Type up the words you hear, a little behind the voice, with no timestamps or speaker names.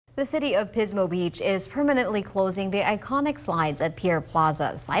The city of Pismo Beach is permanently closing the iconic slides at Pier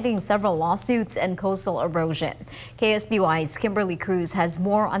Plaza, citing several lawsuits and coastal erosion. KSBY's Kimberly Cruz has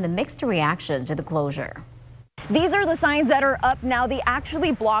more on the mixed reaction to the closure. These are the signs that are up now. They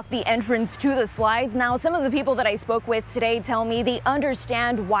actually block the entrance to the slides. Now, some of the people that I spoke with today tell me they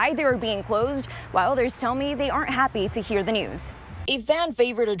understand why they are being closed, while others tell me they aren't happy to hear the news. A fan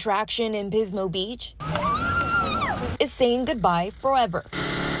favorite attraction in Pismo Beach is saying goodbye forever.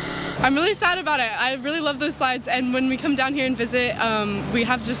 I'm really sad about it. I really love those slides, and when we come down here and visit, we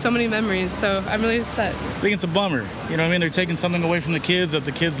have just so many memories, so I'm really upset. I think it's a bummer. You know what I mean? They're taking something away from the kids that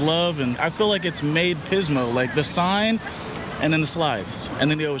the kids love, and I feel like it's made Pismo, like the sign, and then the slides,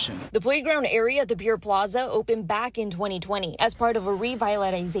 and then the ocean. The playground area at the Pier Plaza opened back in 2020 as part of a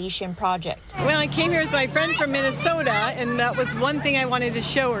revitalization project. Well, I came here with my friend from Minnesota, and that was one thing I wanted to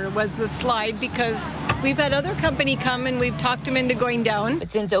show her was the slide, because we've had other company come and we've talked them into going down. But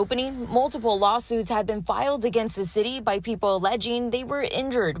since opening, multiple lawsuits have been filed against the city by people alleging they were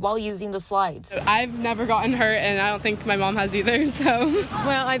injured while using the slides. I've never gotten hurt, and I don't think my mom has either, so.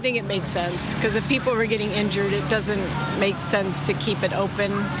 Well, I think it makes sense, because if people were getting injured, it doesn't make sense to keep it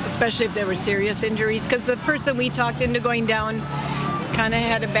open, especially if there were serious injuries, because the person we talked into going down kind of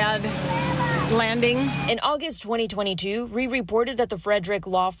had a bad landing. In August 2022, we reported that the Frederick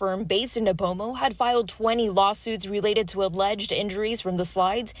law firm based in Napomo had filed 20 lawsuits related to alleged injuries from the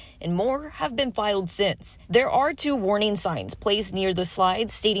slides, and more have been filed since. There are 2 warning signs placed near the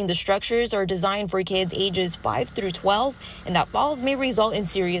slides stating the structures are designed for kids ages 5 through 12 and that falls may result in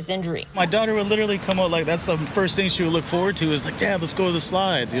serious injury. My daughter would literally come out like that's the first thing she would look forward to is like, Dad, let's go to the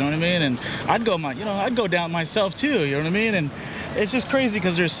slides, you know what I mean? And I'd go down myself too, you know what I mean? And it's just crazy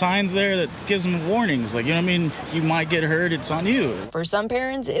because there's signs there that gives them warnings, like, you know what I mean? You might get hurt, it's on you. For some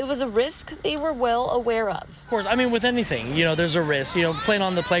parents, it was a risk they were well aware of. Of course, I mean, with anything, there's a risk. Playing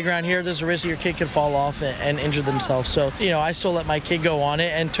on the playground here, there's a risk that your kid could fall off and injure themselves. So, I still let my kid go on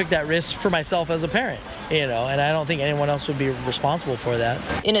it and took that risk for myself as a parent, and I don't think anyone else would be responsible for that.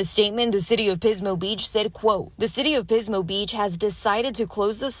 In a statement, the city of Pismo Beach said, quote, "The city of Pismo Beach has decided to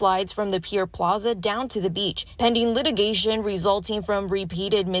close the slides from the Pier Plaza down to the beach. Pending litigation resulting from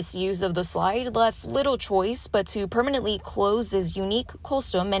repeated misuse of the slide left little choice but to permanently close this unique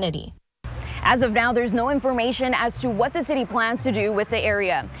coastal amenity." As of now, there's no information as to what the city plans to do with the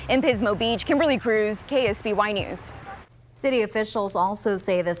area. In Pismo Beach, Kimberly Cruz, KSBY News. City officials also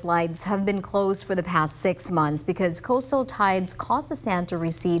say the slides have been closed for the past 6 months because coastal tides caused the sand to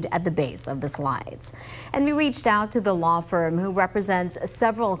recede at the base of the slides. And we reached out to the law firm who represents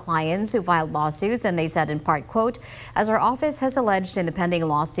several clients who filed lawsuits, and they said in part, quote, "As our office has alleged in the pending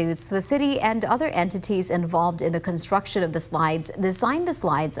lawsuits, the city and other entities involved in the construction of the slides designed the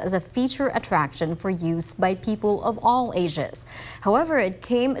slides as a feature attraction for use by people of all ages. However, it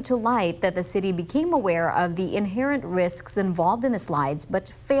came to light that the city became aware of the inherent risks involved in the slides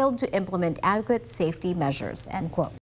but failed to implement adequate safety measures," end quote.